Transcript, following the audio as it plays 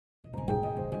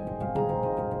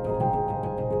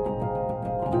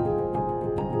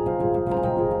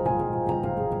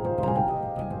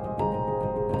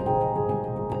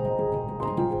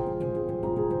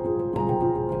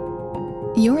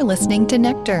You're listening to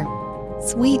Nectar,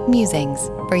 sweet musings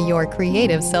for your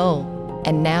creative soul.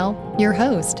 And now, your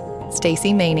host,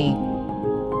 Stacey Maney.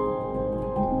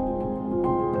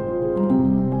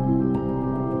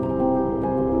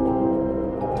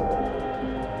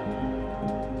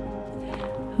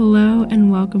 Hello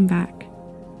and welcome back.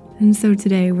 And so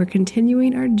today we're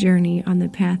continuing our journey on the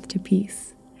path to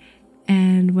peace.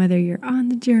 And whether you're on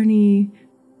the journey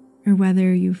or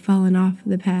whether you've fallen off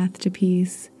the path to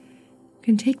peace, you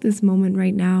can take this moment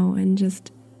right now and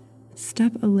just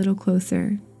step a little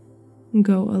closer and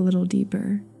go a little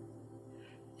deeper.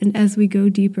 And as we go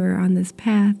deeper on this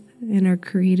path in our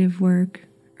creative work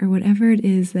or whatever it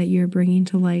is that you're bringing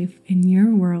to life in your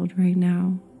world right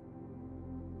now,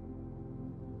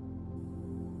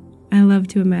 I love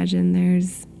to imagine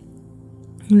there's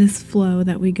this flow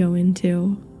that we go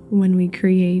into when we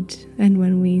create and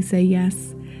when we say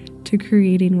yes to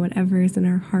creating whatever is in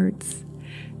our hearts.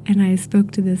 And I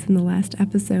spoke to this in the last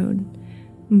episode,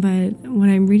 but what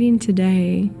I'm reading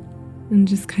today and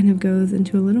just kind of goes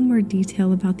into a little more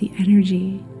detail about the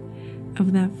energy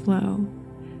of that flow.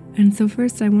 And so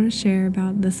first I want to share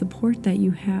about the support that you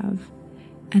have,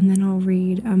 and then I'll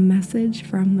read a message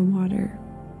from the water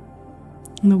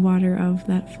of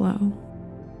that flow.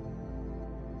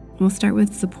 We'll start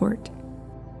with support.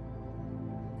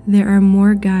 There are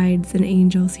more guides and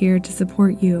angels here to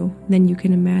support you than you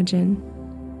can imagine.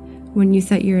 When you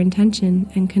set your intention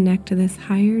and connect to this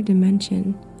higher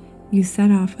dimension, you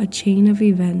set off a chain of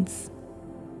events,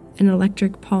 an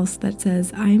electric pulse that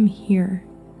says, I'm here.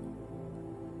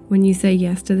 When you say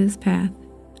yes to this path,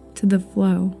 to the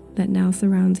flow that now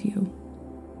surrounds you,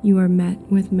 you are met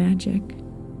with magic.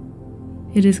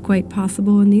 It is quite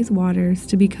possible in these waters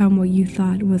to become what you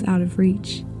thought was out of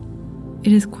reach.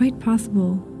 It is quite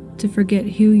possible to forget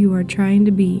who you are trying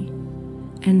to be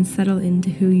and settle into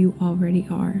who you already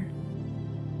are.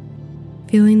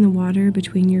 Feeling the water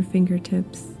between your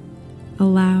fingertips,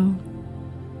 allow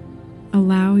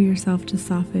yourself to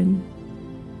soften.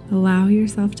 Allow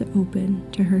yourself to open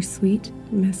to her sweet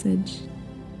message.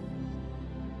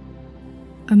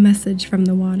 A message from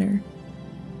the water.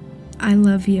 I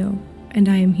love you, and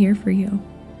I am here for you.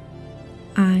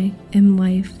 I am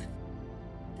life.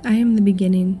 I am the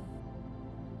beginning.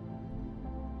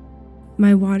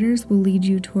 My waters will lead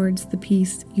you towards the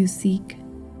peace you seek.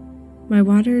 My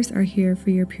waters are here for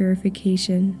your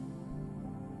purification,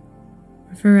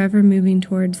 forever moving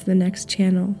towards the next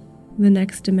channel, the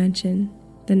next dimension,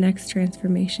 the next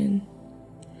transformation,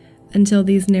 until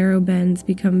these narrow bends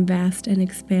become vast and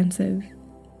expansive.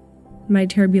 My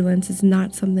turbulence is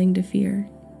not something to fear,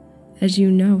 as you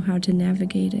know how to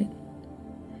navigate it.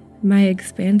 My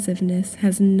expansiveness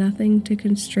has nothing to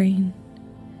constrain.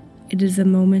 It is a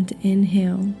moment to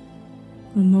inhale,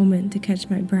 a moment to catch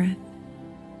my breath.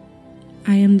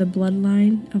 I am the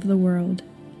bloodline of the world,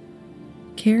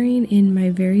 carrying in my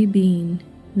very being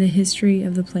the history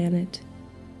of the planet.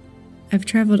 I've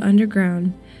traveled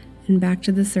underground and back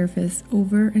to the surface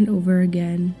over and over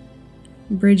again,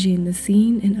 bridging the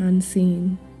seen and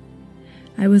unseen.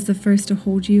 I was the first to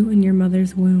hold you in your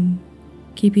mother's womb,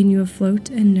 keeping you afloat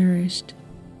and nourished,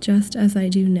 just as I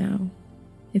do now,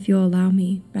 if you'll allow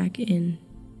me back in.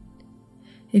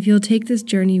 If you'll take this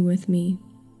journey with me,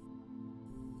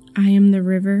 I am the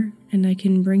river and I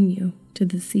can bring you to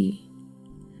the sea.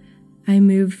 I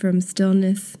moved from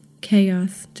stillness,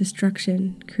 chaos,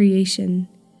 destruction, creation,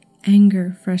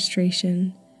 anger,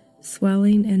 frustration,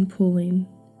 swelling and pooling.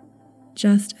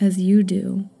 Just as you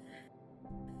do,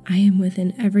 I am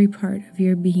within every part of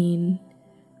your being,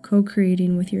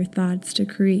 co-creating with your thoughts to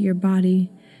create your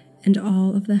body and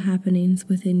all of the happenings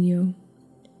within you.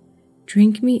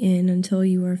 Drink me in until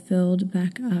you are filled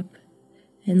back up,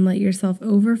 and let yourself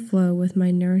overflow with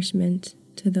my nourishment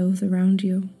to those around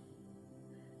you.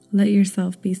 Let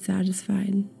yourself be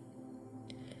satisfied.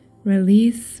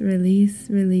 Release,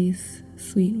 release, release,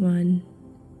 sweet one.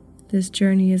 This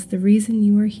journey is the reason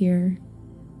you are here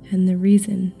and the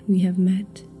reason we have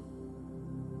met.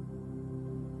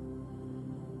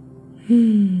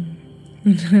 And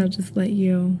I'll just let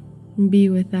you be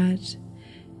with that.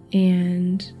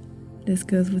 And this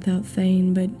goes without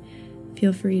saying, but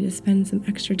feel free to spend some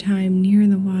extra time near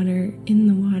the water, in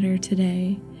the water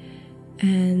today.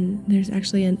 And there's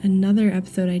actually another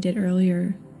episode I did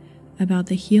earlier about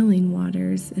the healing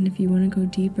waters. And if you want to go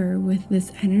deeper with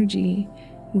this energy,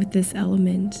 with this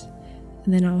element,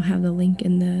 then I'll have the link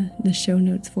in the show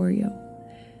notes for you.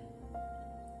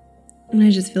 And I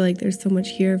just feel like there's so much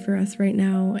here for us right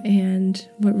now. And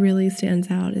what really stands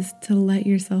out is to let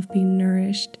yourself be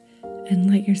nourished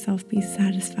and let yourself be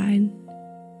satisfied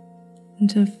and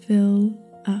to fill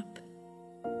up.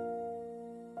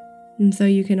 And so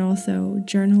you can also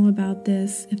journal about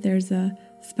this if there's a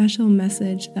special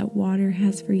message that water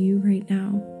has for you right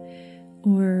now,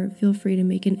 or feel free to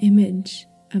make an image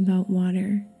about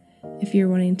water if you're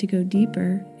wanting to go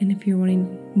deeper and if you're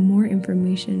wanting more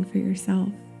information for yourself.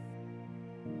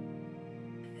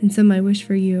 And so my wish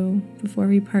for you before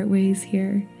we part ways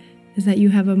here is that you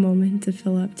have a moment to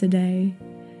fill up today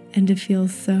and to feel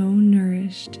so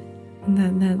nourished,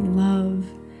 and that love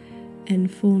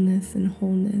and fullness and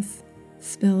wholeness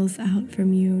spills out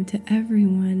from you to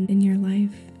everyone in your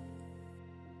life.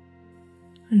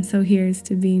 And so here's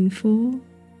to being full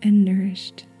and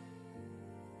nourished.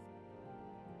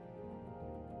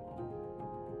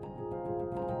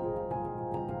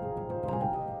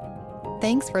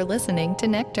 Thanks for listening to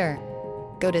Nectar.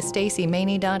 Go to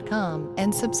stacymaney.com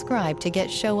and subscribe to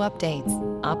get show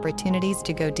updates, opportunities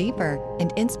to go deeper,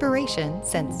 and inspiration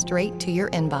sent straight to your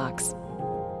inbox.